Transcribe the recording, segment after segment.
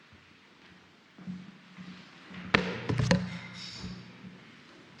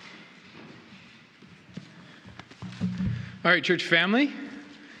All right, church family,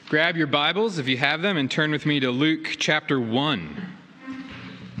 grab your Bibles if you have them and turn with me to Luke chapter 1.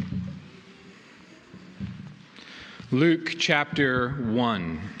 Luke chapter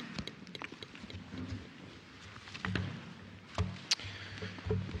 1.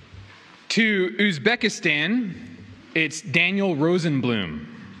 To Uzbekistan, it's Daniel Rosenblum.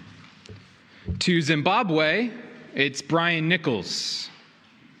 To Zimbabwe, it's Brian Nichols.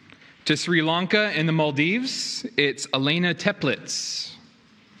 To Sri Lanka and the Maldives, it's Elena Teplitz.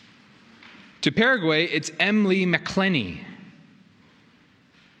 To Paraguay, it's Emily McClenny.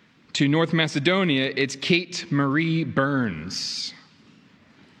 To North Macedonia, it's Kate Marie Burns.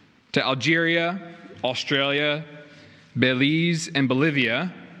 To Algeria, Australia, Belize, and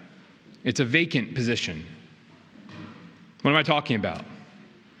Bolivia, it's a vacant position. What am I talking about? I'm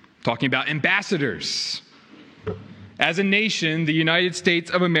talking about ambassadors. As a nation, the United States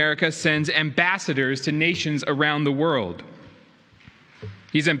of America sends ambassadors to nations around the world.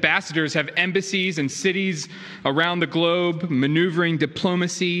 These ambassadors have embassies in cities around the globe, maneuvering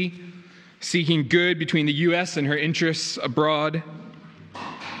diplomacy, seeking good between the U.S. and her interests abroad.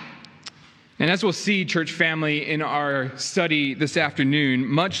 And as we'll see, church family, in our study this afternoon,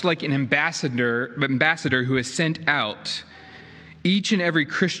 much like an ambassador who is sent out, each and every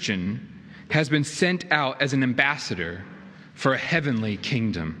Christian has been sent out as an ambassador for a heavenly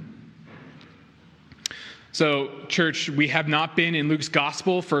kingdom. So, church, we have not been in Luke's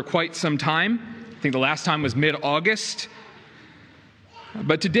gospel for quite some time. I think the last time was mid-August.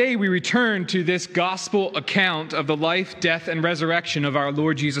 But today we return to this gospel account of the life, death, and resurrection of our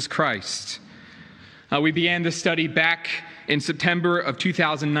Lord Jesus Christ. We began this study back in September of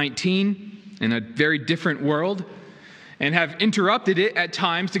 2019 in a very different world, and have interrupted it at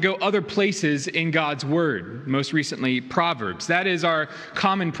times to go other places in God's Word, most recently Proverbs. That is our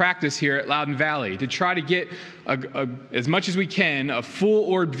common practice here at Loudoun Valley, to try to get, as much as we can, a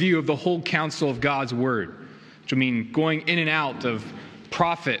full-orbed view of the whole counsel of God's Word, which will mean going in and out of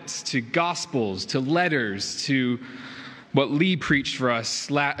prophets to Gospels to letters to what Lee preached for us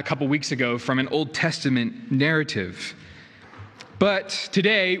a couple weeks ago from an Old Testament narrative. But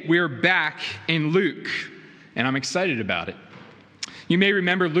today we're back in Luke, and I'm excited about it. You may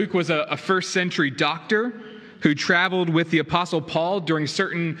remember Luke was a first-century doctor who traveled with the Apostle Paul during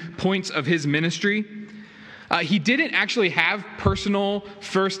certain points of his ministry. He didn't actually have personal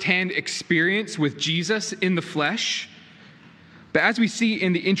first-hand experience with Jesus in the flesh. But as we see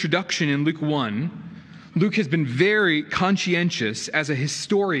in the introduction in Luke 1, Luke has been very conscientious as a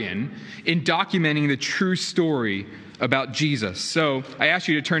historian in documenting the true story about Jesus. So I ask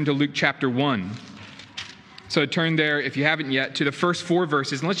you to turn to Luke chapter 1. So turn there, if you haven't yet, to the first 4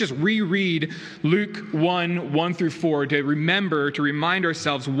 verses. And let's just reread Luke 1 through 4 to remind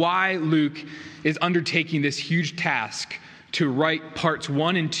ourselves why Luke is undertaking this huge task to write parts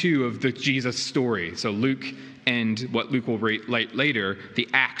 1 and 2 of the Jesus story. So Luke and what Luke will write later, the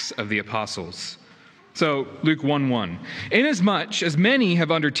Acts of the Apostles. So Luke 1:1. Inasmuch as many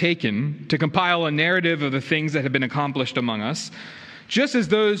have undertaken to compile a narrative of the things that have been accomplished among us, just as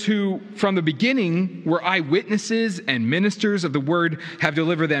those who from the beginning were eyewitnesses and ministers of the word have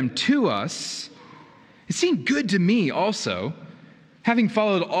delivered them to us, it seemed good to me also, having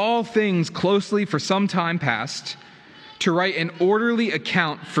followed all things closely for some time past, to write an orderly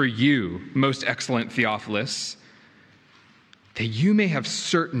account for you, most excellent Theophilus, that you may have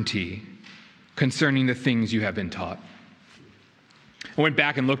certainty concerning the things you have been taught. I went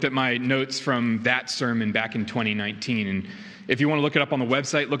back and looked at my notes from that sermon back in 2019, and if you want to look it up on the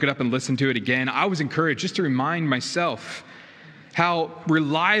website, look it up and listen to it again. I was encouraged just to remind myself how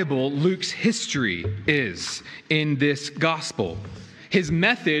reliable Luke's history is in this gospel. His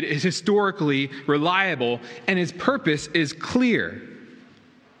method is historically reliable, and his purpose is clear.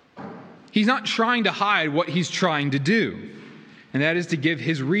 He's not trying to hide what he's trying to do, and that is to give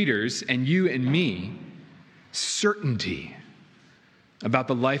his readers, and you and me, certainty about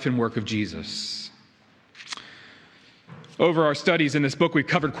the life and work of Jesus. Over our studies in this book, we've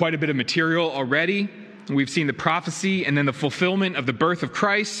covered quite a bit of material already. We've seen the prophecy and then the fulfillment of the birth of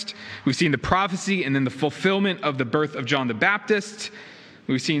Christ. We've seen the prophecy and then the fulfillment of the birth of John the Baptist.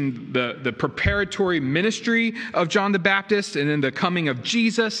 We've seen the preparatory ministry of John the Baptist and then the coming of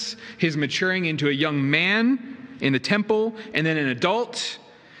Jesus, his maturing into a young man in the temple, and then an adult,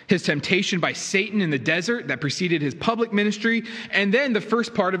 his temptation by Satan in the desert that preceded his public ministry, and then the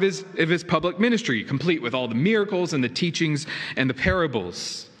first part of his public ministry, complete with all the miracles and the teachings and the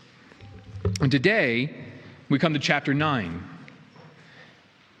parables. And today, we come to chapter 9.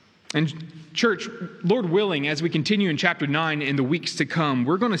 And church, Lord willing, as we continue in chapter 9 in the weeks to come,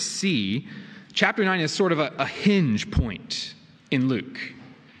 we're going to see chapter 9 is sort of a hinge point in Luke,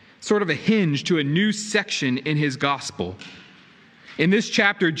 sort of a hinge to a new section in his gospel. In this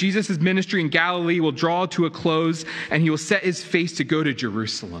chapter, Jesus' ministry in Galilee will draw to a close, and he will set his face to go to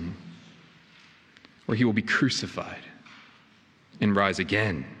Jerusalem, where he will be crucified and rise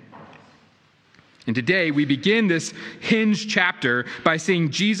again. And today we begin this hinge chapter by seeing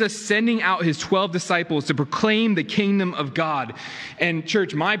Jesus sending out his 12 disciples to proclaim the kingdom of God. And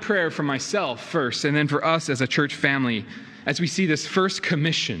church, my prayer for myself first, and then for us as a church family, as we see this first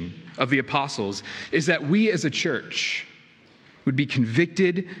commission of the apostles, is that we as a church would be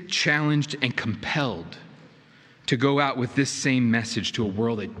convicted, challenged, and compelled to go out with this same message to a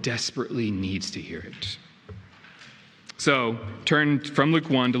world that desperately needs to hear it. So turn from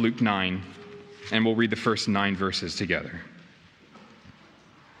Luke 1 to Luke 9. And we'll read the first 9 verses together.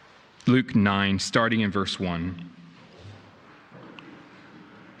 Luke 9, starting in verse 1.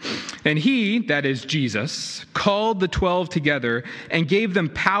 And he, that is Jesus, called the 12 together and gave them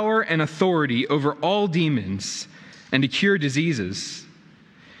power and authority over all demons and to cure diseases.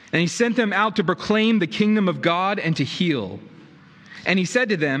 And he sent them out to proclaim the kingdom of God and to heal. And he said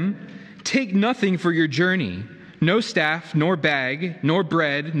to them, "Take nothing for your journey, no staff, nor bag, nor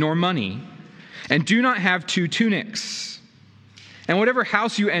bread, nor money. And do not have 2 tunics. And whatever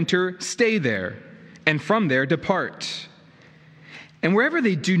house you enter, stay there, and from there depart. And wherever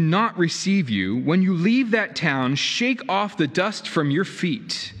they do not receive you, when you leave that town, shake off the dust from your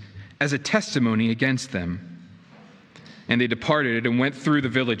feet as a testimony against them." And they departed and went through the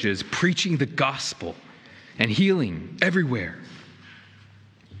villages, preaching the gospel and healing everywhere.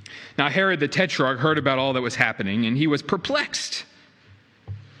 Now Herod the Tetrarch heard about all that was happening, and he was perplexed,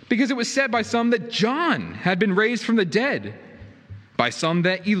 because it was said by some that John had been raised from the dead, by some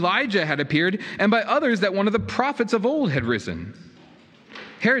that Elijah had appeared, and by others that one of the prophets of old had risen.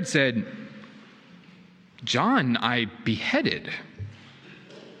 Herod said, "John I beheaded.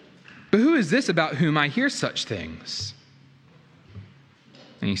 But who is this about whom I hear such things?"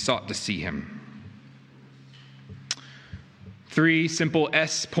 And he sought to see him. 3 simple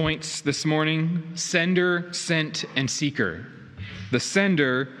S points this morning: sender, sent, and seeker. The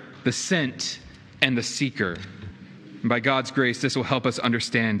sender, the sent, and the seeker. And by God's grace, this will help us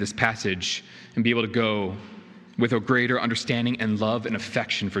understand this passage and be able to go with a greater understanding and love and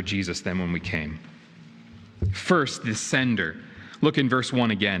affection for Jesus than when we came. First, the sender. Look in verse 1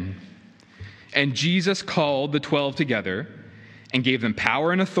 again. And Jesus called the 12 together and gave them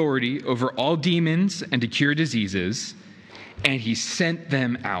power and authority over all demons and to cure diseases, and he sent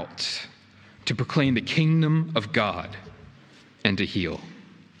them out to proclaim the kingdom of God and to heal.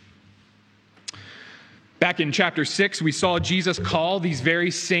 Back in chapter 6, we saw Jesus call these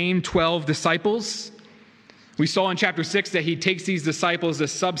very same 12 disciples. We saw in chapter 6 that he takes these disciples, a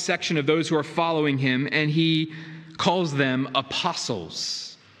subsection of those who are following him, and he calls them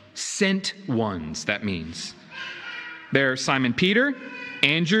apostles, sent ones, that means. They're Simon Peter,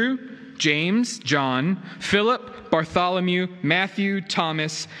 Andrew, James, John, Philip, Bartholomew, Matthew,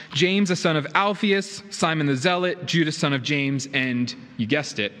 Thomas, James the son of Alphaeus, Simon the Zealot, Judas son of James, and, you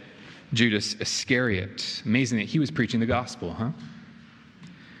guessed it, Judas Iscariot. Amazing that he was preaching the gospel, huh?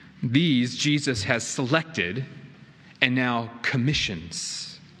 These Jesus has selected and now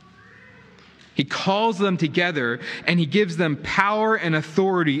commissions. He calls them together and he gives them power and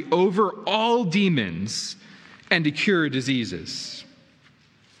authority over all demons and to cure diseases.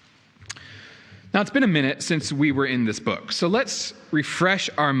 Now, it's been a minute since we were in this book, so let's refresh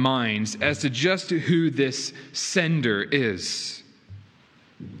our minds as to just who this sender is.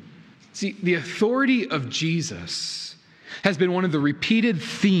 See, the authority of Jesus has been one of the repeated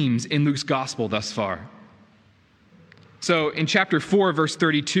themes in Luke's gospel thus far. So in chapter 4, verse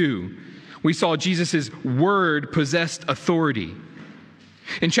 32, we saw Jesus' word possessed authority.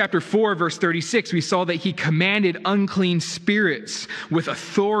 In chapter 4, verse 36, we saw that he commanded unclean spirits with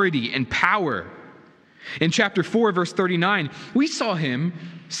authority and power. In chapter 4, verse 39, we saw him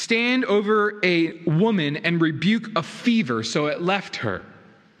stand over a woman and rebuke a fever so it left her.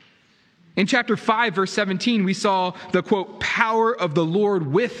 In chapter 5, verse 17, we saw the, quote, power of the Lord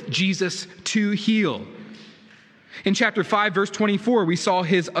with Jesus to heal. In chapter 5, verse 24, we saw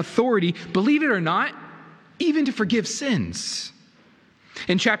his authority, believe it or not, even to forgive sins.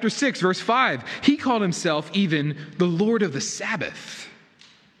 In chapter 6, verse 5, he called himself even the Lord of the Sabbath.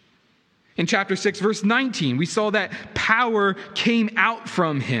 In chapter 6, verse 19, we saw that power came out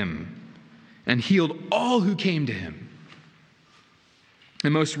from him and healed all who came to him.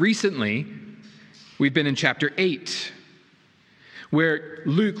 And most recently, we've been in chapter 8, where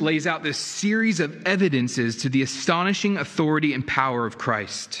Luke lays out this series of evidences to the astonishing authority and power of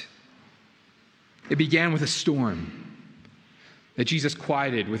Christ. It began with a storm that Jesus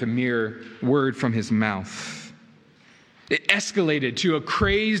quieted with a mere word from his mouth. It escalated to a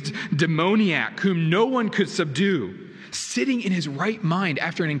crazed demoniac whom no one could subdue, sitting in his right mind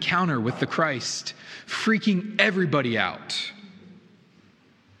after an encounter with the Christ, freaking everybody out.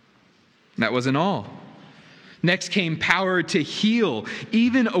 That wasn't all. Next came power to heal,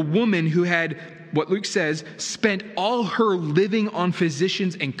 even a woman who had, what Luke says, spent all her living on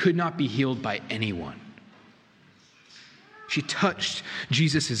physicians and could not be healed by anyone. She touched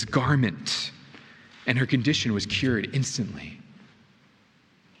Jesus' garment, and her condition was cured instantly.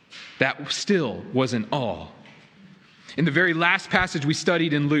 That still wasn't all. In the very last passage we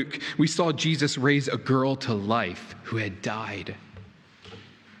studied in Luke, we saw Jesus raise a girl to life who had died.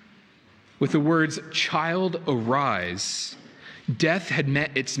 With the words, "Child, arise," death had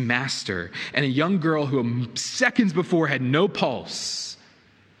met its master, and a young girl who seconds before had no pulse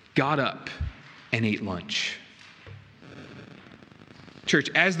got up and ate lunch. Church,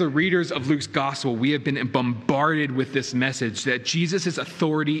 as the readers of Luke's gospel, we have been bombarded with this message that Jesus'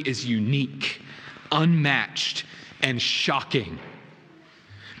 authority is unique, unmatched, and shocking.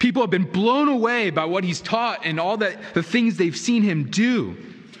 People have been blown away by what he's taught and all the things they've seen him do.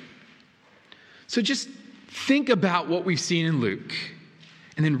 So just think about what we've seen in Luke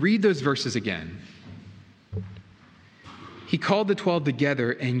and then read those verses again. He called the 12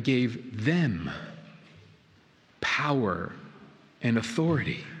 together and gave them power and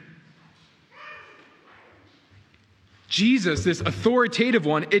authority. Jesus, this authoritative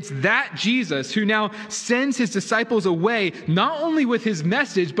one, it's that Jesus who now sends his disciples away, not only with his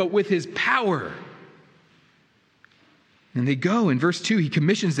message, but with his power. And they go. In verse 2, he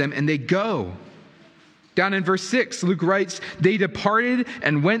commissions them and they go. Down in verse 6, Luke writes, they departed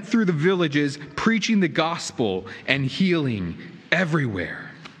and went through the villages, preaching the gospel and healing everywhere.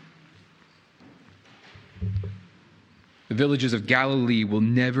 The villages of Galilee will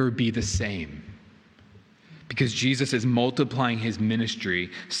never be the same because Jesus is multiplying his ministry,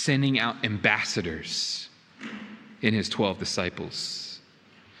 sending out ambassadors in his 12 disciples.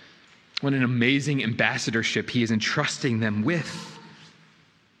 What an amazing ambassadorship he is entrusting them with.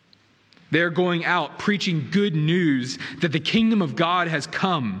 They're going out preaching good news that the kingdom of God has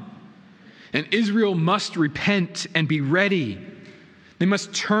come, and Israel must repent and be ready. They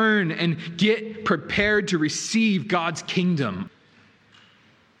must turn and get prepared to receive God's kingdom.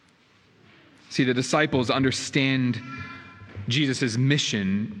 See, the disciples understand Jesus'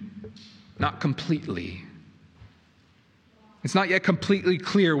 mission not completely. It's not yet completely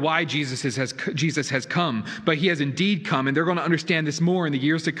clear why Jesus has come, but he has indeed come, and they're going to understand this more in the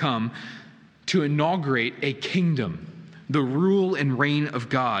years to come, to inaugurate a kingdom, the rule and reign of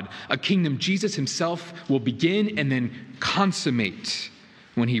God, a kingdom Jesus himself will begin and then consummate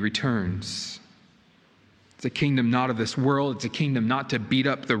when he returns. It's a kingdom not of this world. It's a kingdom not to beat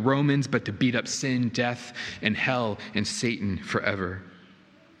up the Romans, but to beat up sin, death, and hell, and Satan forever.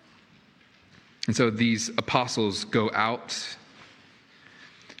 And so these apostles go out.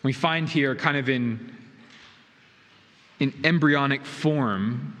 We find here kind of in embryonic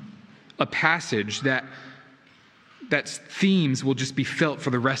form a passage that's themes will just be felt for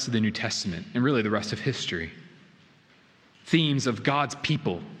the rest of the New Testament and really the rest of history. Themes of God's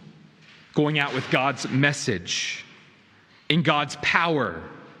people going out with God's message in God's power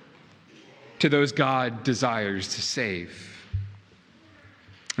to those God desires to save.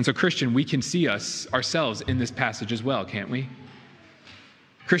 And so, Christian, we can see ourselves in this passage as well, can't we?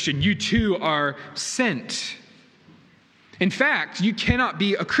 Christian, you too are sent. In fact, you cannot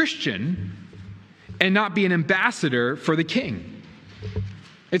be a Christian and not be an ambassador for the King.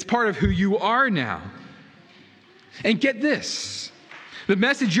 It's part of who you are now. And get this, the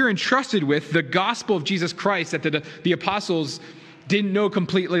message you're entrusted with, the gospel of Jesus Christ that the apostles didn't know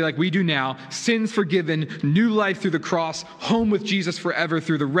completely like we do now, sins forgiven, new life through the cross, home with Jesus forever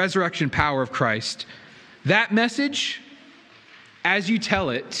through the resurrection power of Christ. That message, as you tell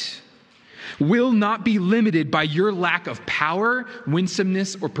it, will not be limited by your lack of power,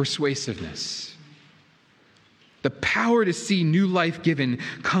 winsomeness, or persuasiveness. The power to see new life given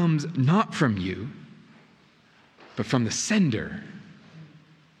comes not from you, but from the sender.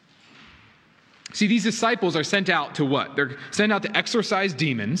 See, these disciples are sent out to what? They're sent out to exorcise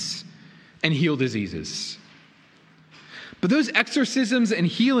demons and heal diseases. But those exorcisms and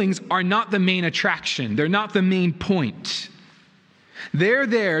healings are not the main attraction. They're not the main point. They're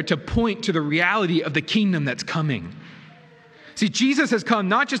there to point to the reality of the kingdom that's coming. See, Jesus has come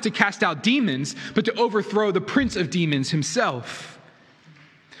not just to cast out demons, but to overthrow the prince of demons himself.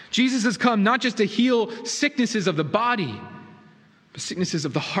 Jesus has come not just to heal sicknesses of the body, but sicknesses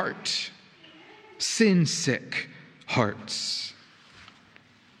of the heart, sin-sick hearts.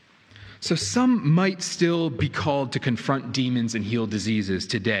 So some might still be called to confront demons and heal diseases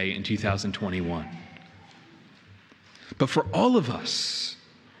today in 2021. But for all of us,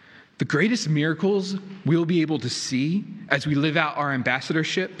 the greatest miracles we'll be able to see as we live out our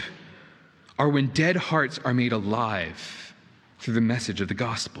ambassadorship are when dead hearts are made alive through the message of the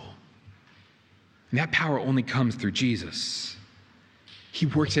gospel. And that power only comes through Jesus. He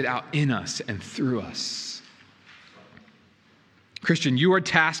works it out in us and through us. Christian, you are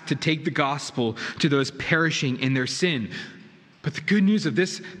tasked to take the gospel to those perishing in their sin. But the good news of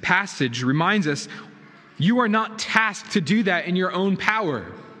this passage reminds us you are not tasked to do that in your own power.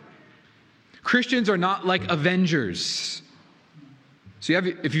 Christians are not like Avengers. So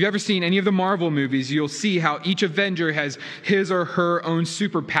if you've ever seen any of the Marvel movies, you'll see how each Avenger has his or her own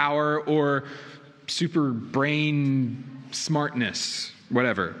superpower or super brain smartness,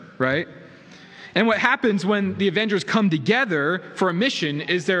 whatever, right? And what happens when the Avengers come together for a mission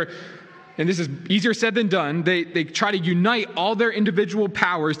is and this is easier said than done, they try to unite all their individual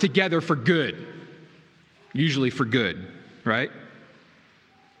powers together for good. Usually for good, right?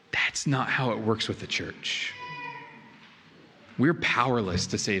 That's not how it works with the church. We're powerless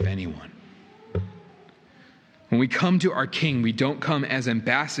to save anyone. When we come to our King, we don't come as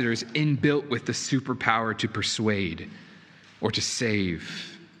ambassadors inbuilt with the superpower to persuade or to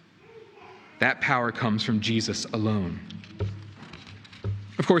save. That power comes from Jesus alone.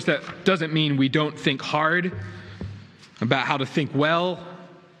 Of course, that doesn't mean we don't think hard about how to think well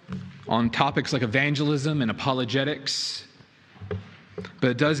on topics like evangelism and apologetics.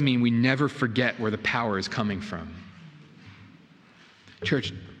 But it does mean we never forget where the power is coming from.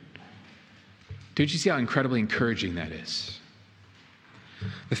 Church, don't you see how incredibly encouraging that is?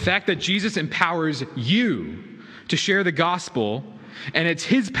 The fact that Jesus empowers you to share the gospel, and it's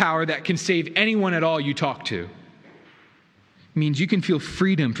his power that can save anyone at all you talk to, means you can feel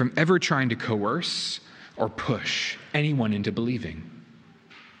freedom from ever trying to coerce or push anyone into believing.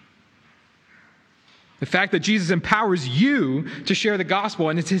 The fact that Jesus empowers you to share the gospel,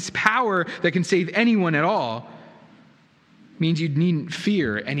 and it's his power that can save anyone at all, means you needn't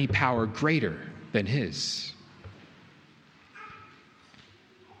fear any power greater than his.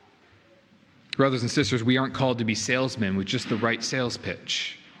 Brothers and sisters, we aren't called to be salesmen with just the right sales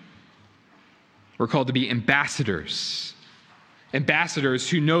pitch. We're called to be ambassadors. Ambassadors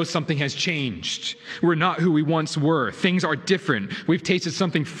who know something has changed. We're not who we once were. Things are different. We've tasted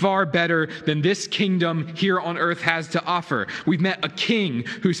something far better than this kingdom here on earth has to offer. We've met a king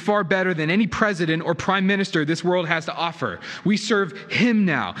who's far better than any president or prime minister this world has to offer. We serve him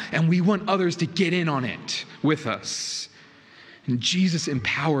now, and we want others to get in on it with us. And Jesus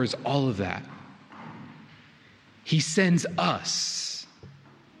empowers all of that. He sends us,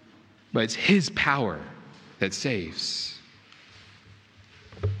 but it's his power that saves.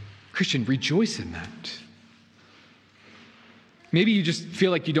 Christian, rejoice in that. Maybe you just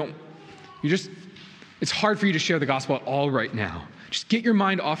feel like it's hard for you to share the gospel at all right now. Just get your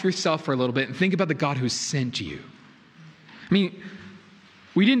mind off yourself for a little bit and think about the God who sent you. I mean,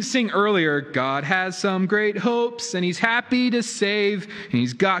 we didn't sing earlier, God has some great hopes and he's happy to save and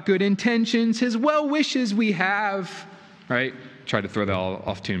he's got good intentions, his well wishes we have, right? Tried to throw that all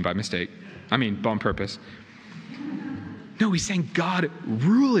off tune by mistake. On purpose. No, we sang God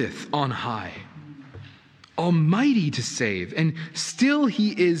ruleth on high, almighty to save, and still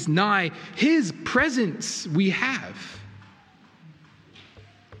he is nigh. His presence we have.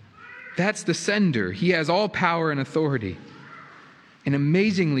 That's the sender. He has all power and authority. And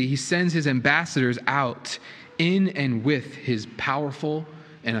amazingly, he sends his ambassadors out in and with his powerful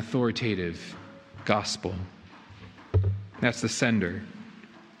and authoritative gospel. That's the sender.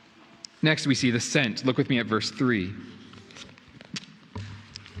 Next, we see the sent. Look with me at verse 3.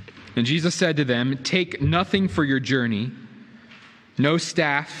 And Jesus said to them, take nothing for your journey, no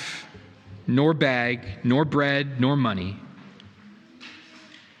staff, nor bag, nor bread, nor money.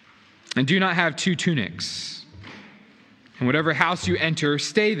 And do not have 2 tunics. And whatever house you enter,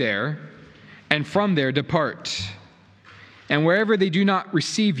 stay there, and from there depart. And wherever they do not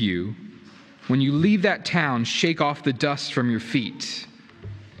receive you, when you leave that town, shake off the dust from your feet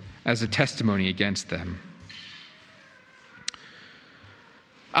as a testimony against them.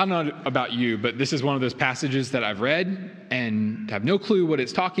 I don't know about you, but this is one of those passages that I've read and have no clue what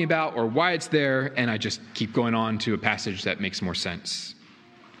it's talking about or why it's there, and I just keep going on to a passage that makes more sense.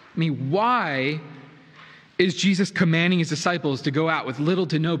 Why is Jesus commanding his disciples to go out with little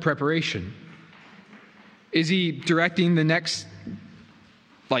to no preparation? Is he directing the next,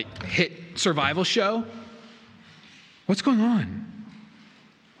 hit survival show? What's going on?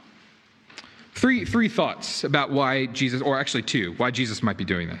 Three thoughts about why Jesus, or actually two, why Jesus might be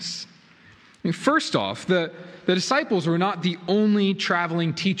doing this. I mean, first off, the disciples were not the only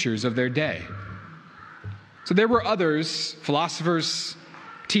traveling teachers of their day. So there were others, philosophers,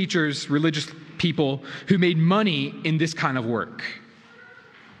 teachers, religious people, who made money in this kind of work.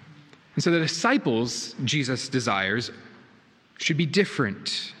 And so the disciples, Jesus desires, should be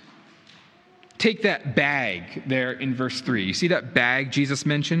different. Take that bag there in verse 3. You see that bag Jesus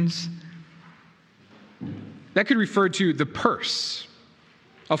mentions? That could refer to the purse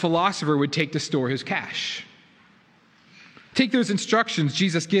a philosopher would take to store his cash. Take those instructions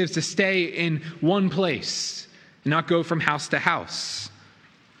Jesus gives to stay in one place and not go from house to house.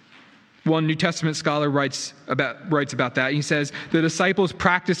 One New Testament scholar writes about that. He says, the disciples'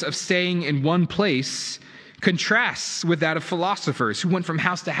 practice of staying in one place contrasts with that of philosophers who went from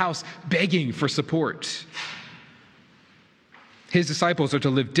house to house begging for support. His disciples are to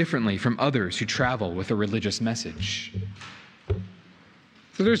live differently from others who travel with a religious message.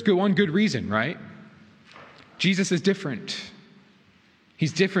 So there's one good reason, right? Jesus is different.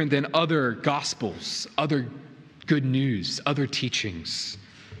 He's different than other gospels, other good news, other teachings.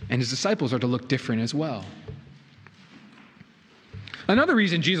 And his disciples are to look different as well. Another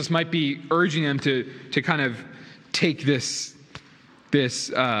reason Jesus might be urging them to kind of take this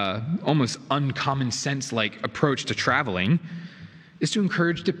almost uncommon sense-like approach to traveling is to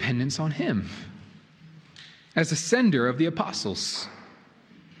encourage dependence on him as the sender of the apostles.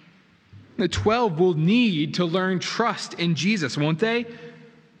 The 12 will need to learn trust in Jesus, won't they?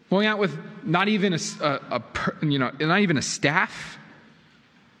 Going out with not even a staff.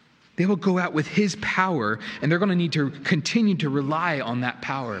 They will go out with his power, and they're going to need to continue to rely on that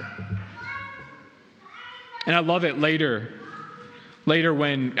power. And I love it later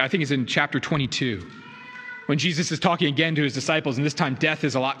when, I think it's in chapter 22, when Jesus is talking again to his disciples, and this time death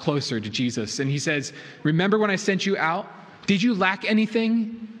is a lot closer to Jesus. And he says, remember when I sent you out? Did you lack anything?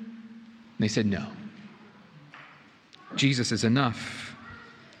 And they said, no. Jesus is enough.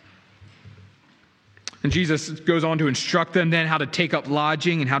 And Jesus goes on to instruct them then how to take up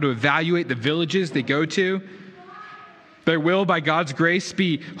lodging and how to evaluate the villages they go to. There will, by God's grace,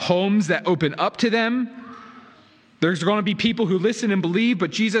 be homes that open up to them. There's going to be people who listen and believe,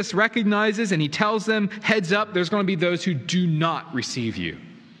 but Jesus recognizes and he tells them, heads up, there's going to be those who do not receive you.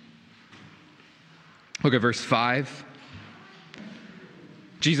 Look at verse 5.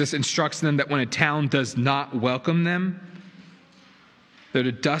 Jesus instructs them that when a town does not welcome them, they're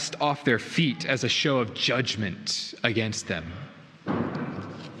to dust off their feet as a show of judgment against them.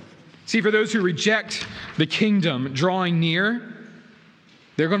 See, for those who reject the kingdom drawing near,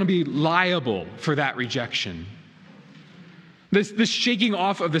 they're going to be liable for that rejection. This shaking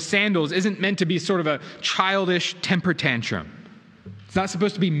off of the sandals isn't meant to be sort of a childish temper tantrum. It's not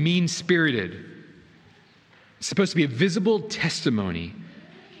supposed to be mean-spirited. It's supposed to be a visible testimony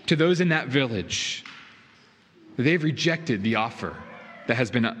to those in that village that they've rejected the offer that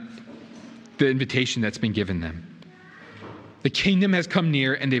has been the invitation that's been given them. The kingdom has come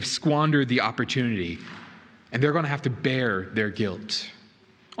near and they've squandered the opportunity, and they're going to have to bear their guilt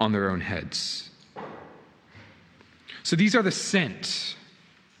on their own heads. So these are the sent.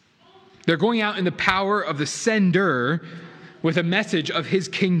 They're going out in the power of the sender with a message of his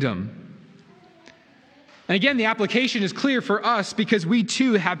kingdom. And again, the application is clear for us because we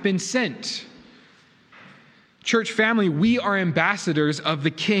too have been sent. Church family, we are ambassadors of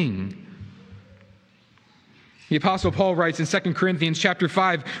the King. The Apostle Paul writes in 2 Corinthians chapter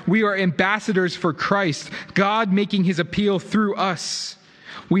 5, we are ambassadors for Christ, God making his appeal through us.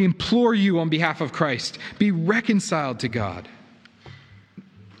 We implore you on behalf of Christ, be reconciled to God.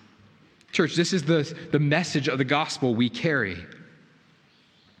 Church, this is the message of the gospel we carry.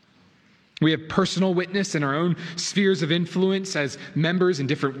 We have personal witness in our own spheres of influence as members in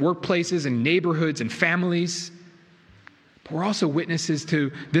different workplaces and neighborhoods and families. But we're also witnesses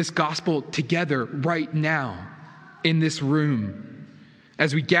to this gospel together right now in this room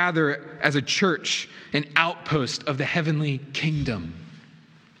as we gather as a church, an outpost of the heavenly kingdom.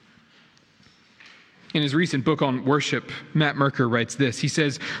 In his recent book on worship, Matt Merker writes this. He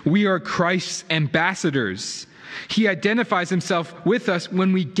says, we are Christ's ambassadors. He identifies himself with us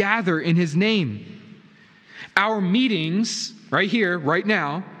when we gather in his name. Our meetings, right here, right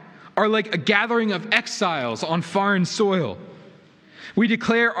now, are like a gathering of exiles on foreign soil. We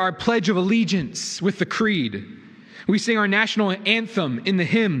declare our pledge of allegiance with the creed. We sing our national anthem in the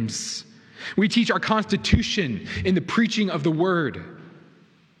hymns. We teach our Constitution in the preaching of the word.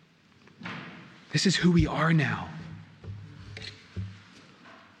 This is who we are now.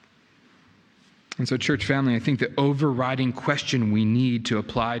 And so, church family, I think the overriding question we need to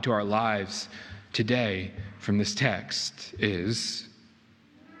apply to our lives today from this text is,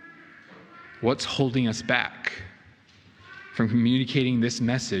 what's holding us back from communicating this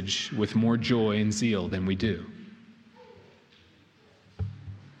message with more joy and zeal than we do?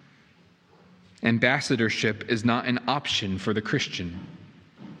 Ambassadorship is not an option for the Christian.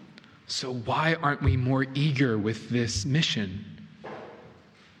 So why aren't we more eager with this mission?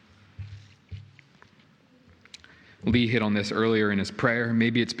 Lee hit on this earlier in his prayer.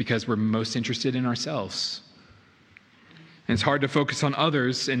 Maybe it's because we're most interested in ourselves. And it's hard to focus on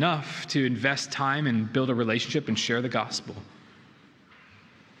others enough to invest time and build a relationship and share the gospel.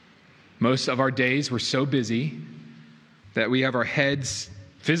 Most of our days, we're so busy that we have our heads,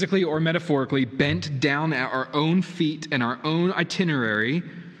 physically or metaphorically, bent down at our own feet and our own itinerary,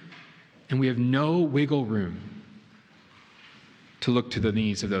 and we have no wiggle room to look to the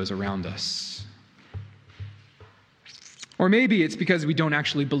needs of those around us. Or maybe it's because we don't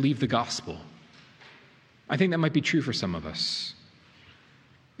actually believe the gospel. I think that might be true for some of us.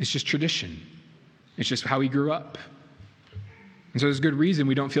 It's just tradition. It's just how we grew up. And so there's good reason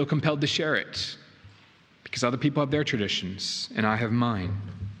we don't feel compelled to share it, because other people have their traditions and I have mine.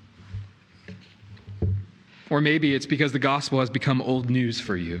 Or maybe it's because the gospel has become old news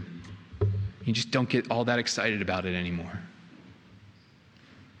for you. You just don't get all that excited about it anymore.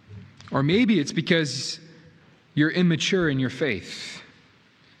 Or maybe it's because you're immature in your faith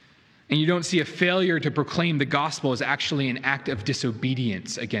and you don't see a failure to proclaim the gospel as actually an act of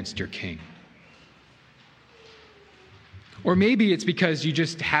disobedience against your king. Or maybe it's because you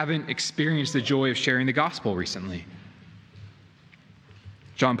just haven't experienced the joy of sharing the gospel recently.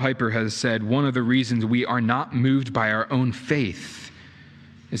 John Piper has said, one of the reasons we are not moved by our own faith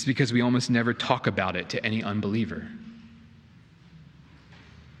is because we almost never talk about it to any unbeliever.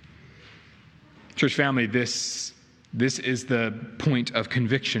 Church family, this is the point of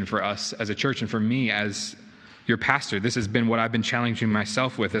conviction for us as a church and for me as your pastor. This has been what I've been challenging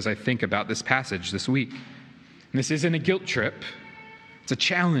myself with as I think about this passage this week. And this isn't a guilt trip. It's a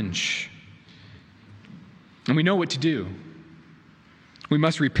challenge. And we know what to do. We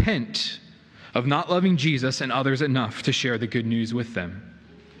must repent of not loving Jesus and others enough to share the good news with them.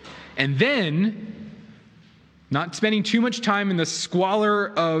 And then, not spending too much time in the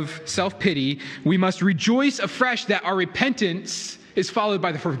squalor of self-pity, we must rejoice afresh that our repentance is followed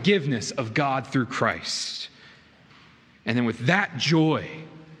by the forgiveness of God through Christ. And then with that joy,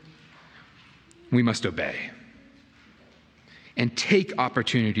 we must obey and take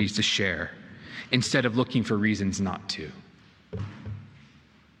opportunities to share instead of looking for reasons not to.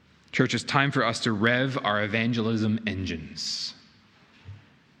 Church, it's time for us to rev our evangelism engines.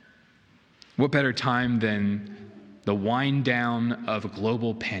 What better time than the wind down of a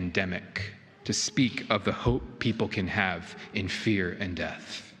global pandemic to speak of the hope people can have in fear and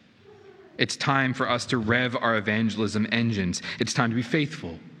death? It's time for us to rev our evangelism engines. It's time to be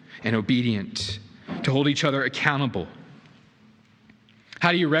faithful and obedient, to hold each other accountable.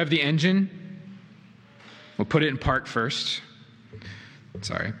 How do you rev the engine? We'll put it in park first.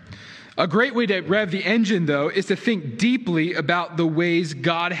 Sorry. A great way to rev the engine, though, is to think deeply about the ways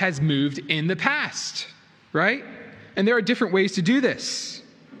God has moved in the past, right? And there are different ways to do this.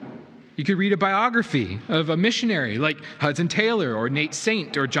 You could read a biography of a missionary like Hudson Taylor or Nate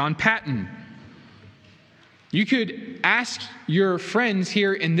Saint or John Patton. You could ask your friends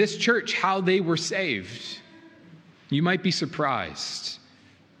here in this church how they were saved. You might be surprised.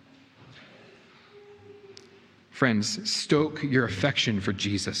 Friends, stoke your affection for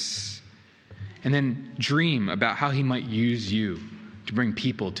Jesus, and then dream about how he might use you to bring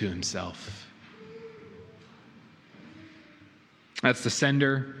people to himself. That's the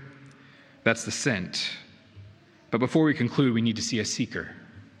sender, that's the sent. But before we conclude, we need to see a seeker.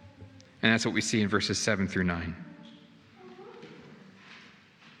 And that's what we see in verses 7 through 9.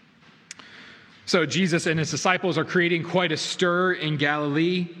 So Jesus and his disciples are creating quite a stir in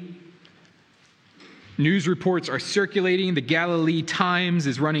Galilee. News reports are circulating. The Galilee Times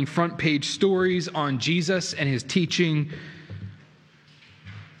is running front page stories on Jesus and his teaching.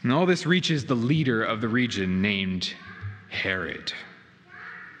 And all this reaches the leader of the region named Herod.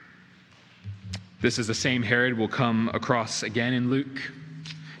 This is the same Herod we'll come across again in Luke.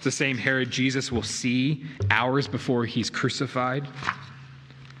 It's the same Herod Jesus will see hours before he's crucified.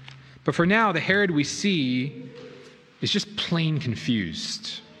 But for now, the Herod we see is just plain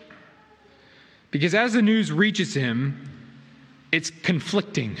confused. Because as the news reaches him, it's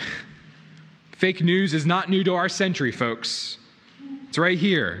conflicting. Fake news is not new to our century, folks. It's right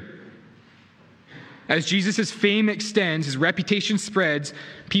here. As Jesus' fame extends, his reputation spreads,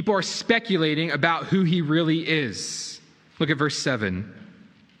 people are speculating about who he really is. Look at verse 7.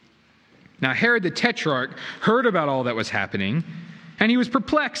 Now, Herod the Tetrarch heard about all that was happening, and he was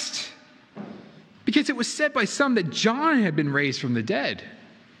perplexed, because it was said by some that John had been raised from the dead.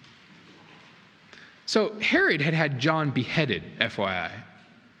 So Herod had had John beheaded, FYI.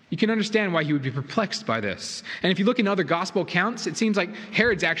 You can understand why he would be perplexed by this. And if you look in other gospel accounts, it seems like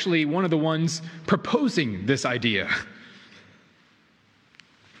Herod's actually one of the ones proposing this idea.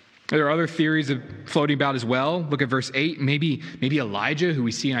 There are other theories floating about as well. Look at verse 8. Maybe Elijah, who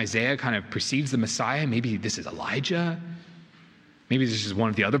we see in Isaiah, kind of precedes the Messiah. Maybe this is Elijah. Maybe this is one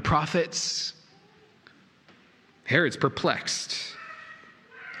of the other prophets. Herod's perplexed.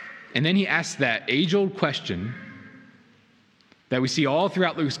 And then he asks that age-old question that we see all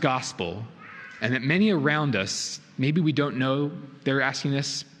throughout Luke's gospel, and that many around us, maybe we don't know they're asking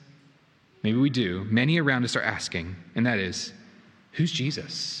this, maybe we do. Many around us are asking, and that is, who's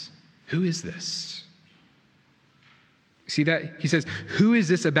Jesus? Who is this? See that? He says, who is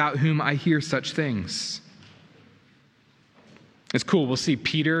this about whom I hear such things? It's cool. We'll see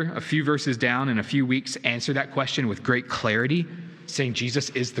Peter a few verses down in a few weeks answer that question with great clarity, saying Jesus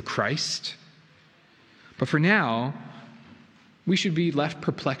is the Christ. But for now, we should be left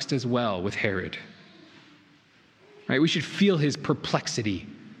perplexed as well with Herod. Right? We should feel his perplexity.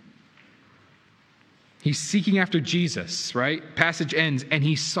 He's seeking after Jesus, right? Passage ends, and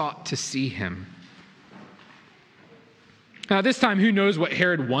he sought to see him. Now, this time, who knows what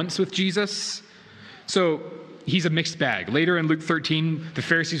Herod wants with Jesus? So he's a mixed bag. Later in Luke 13, the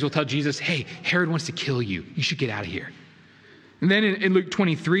Pharisees will tell Jesus, hey, Herod wants to kill you. You should get out of here. And then in Luke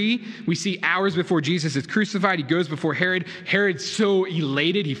 23, we see hours before Jesus is crucified, he goes before Herod. Herod's so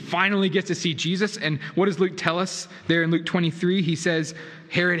elated, he finally gets to see Jesus. And what does Luke tell us there in Luke 23? He says,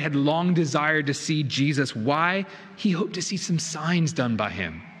 Herod had long desired to see Jesus. Why? He hoped to see some signs done by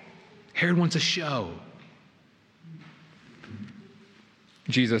him. Herod wants a show.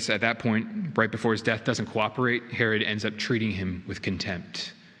 Jesus, at that point, right before his death, doesn't cooperate. Herod ends up treating him with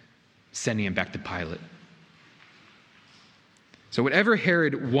contempt, sending him back to Pilate. So whatever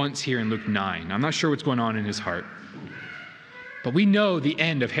Herod wants here in Luke 9, I'm not sure what's going on in his heart. But we know the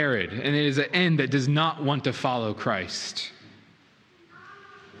end of Herod, and it is an end that does not want to follow Christ.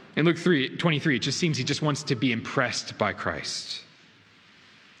 In Luke 23, it just seems he just wants to be impressed by Christ.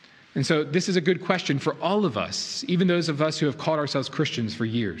 And so this is a good question for all of us, even those of us who have called ourselves Christians for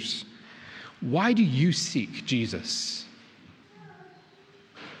years. Why do you seek Jesus?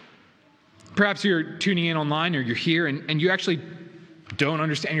 Perhaps you're tuning in online or you're here and you actually don't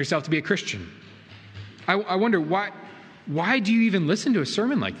understand yourself to be a Christian. I wonder, why do you even listen to a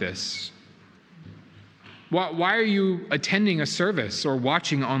sermon like this? Why are you attending a service or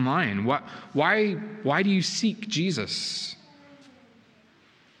watching online? Why do you seek Jesus?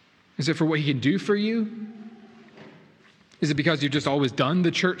 Is it for what he can do for you? Is it because you've just always done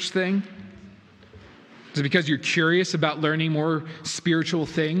the church thing? Is it because you're curious about learning more spiritual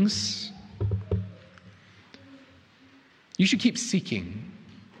things? You should keep seeking.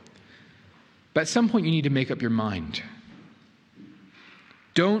 But at some point you need to make up your mind.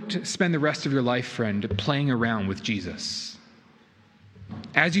 Don't spend the rest of your life, friend, playing around with Jesus.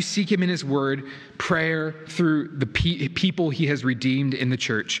 As you seek him in his word, prayer, through the people he has redeemed in the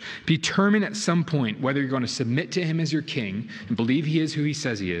church, determine at some point whether you're going to submit to him as your king and believe he is who he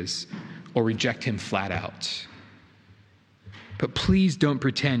says he is, or reject him flat out. But please don't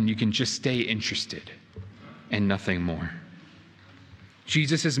pretend you can just stay interested and nothing more.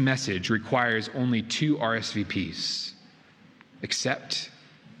 Jesus' message requires only two RSVPs: accept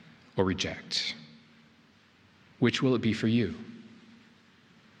or reject. Which will it be for you?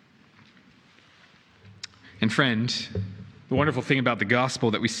 And friend, the wonderful thing about the gospel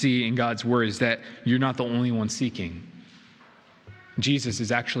that we see in God's word is that you're not the only one seeking. Jesus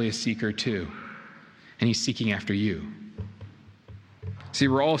is actually a seeker too, and he's seeking after you. See,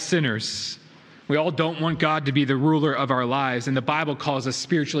 we're all sinners. We all don't want God to be the ruler of our lives, and the Bible calls us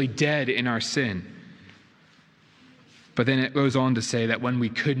spiritually dead in our sin. But then it goes on to say that when we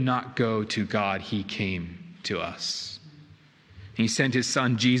could not go to God, he came to us. He sent his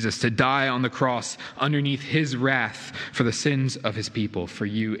son Jesus to die on the cross underneath his wrath for the sins of his people, for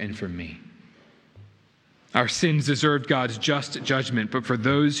you and for me. Our sins deserved God's just judgment, but for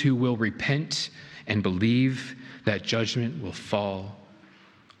those who will repent and believe, that judgment will fall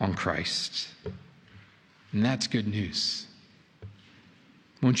on Christ. And that's good news.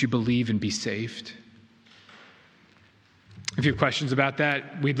 Won't you believe and be saved? If you have questions about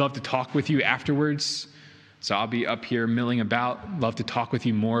that, we'd love to talk with you afterwards. So I'll be up here milling about. Love to talk with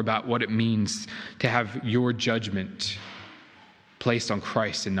you more about what it means to have your judgment placed on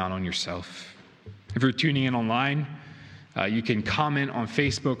Christ and not on yourself. If you're tuning in online, You can comment on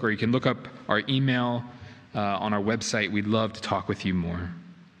Facebook, or you can look up our email on our website. We'd love to talk with you more.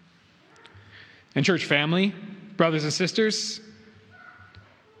 And church family, brothers and sisters,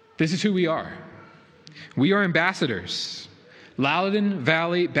 this is who we are. We are ambassadors. Loudoun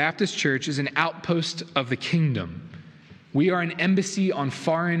Valley Baptist Church is an outpost of the kingdom. We are an embassy on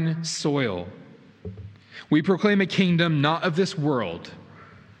foreign soil. We proclaim a kingdom not of this world.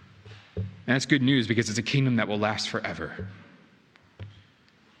 And that's good news, because it's a kingdom that will last forever.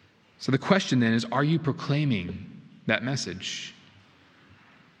 So the question then is, are you proclaiming that message?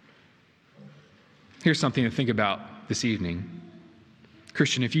 Here's something to think about this evening.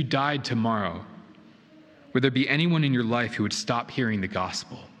 Christian, if you died tomorrow, would there be anyone in your life who would stop hearing the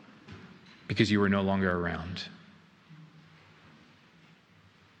gospel because you were no longer around?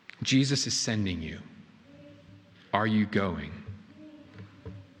 Jesus is sending you. Are you going?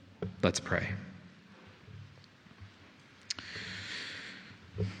 Let's pray.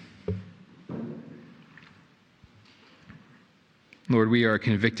 Lord, we are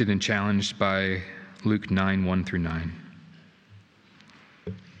convicted and challenged by Luke 9, 1 through 9.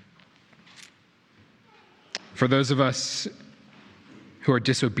 For those of us who are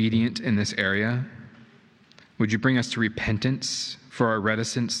disobedient in this area, would you bring us to repentance for our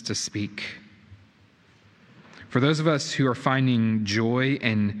reticence to speak? For those of us who are finding joy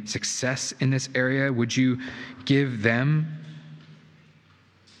and success in this area, would you give them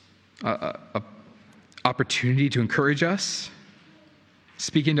an opportunity to encourage us,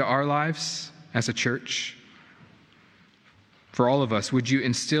 speak into our lives as a church? For all of us, would you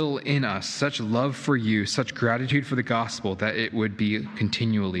instill in us such love for you, such gratitude for the gospel, that it would be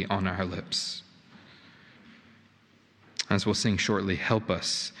continually on our lips? As we'll sing shortly, help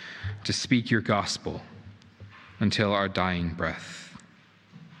us to speak your gospel until our dying breath.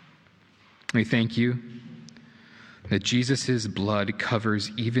 We thank you that Jesus' blood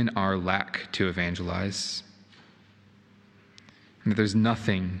covers even our lack to evangelize, and that there's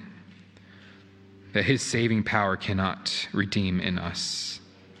nothing that his saving power cannot redeem in us.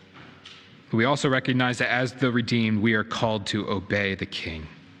 We also recognize that as the redeemed, we are called to obey the King.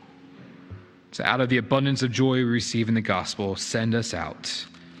 So out of the abundance of joy we receive in the gospel, send us out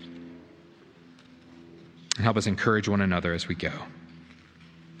and help us encourage one another as we go.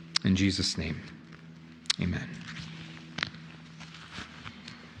 In Jesus' name, amen.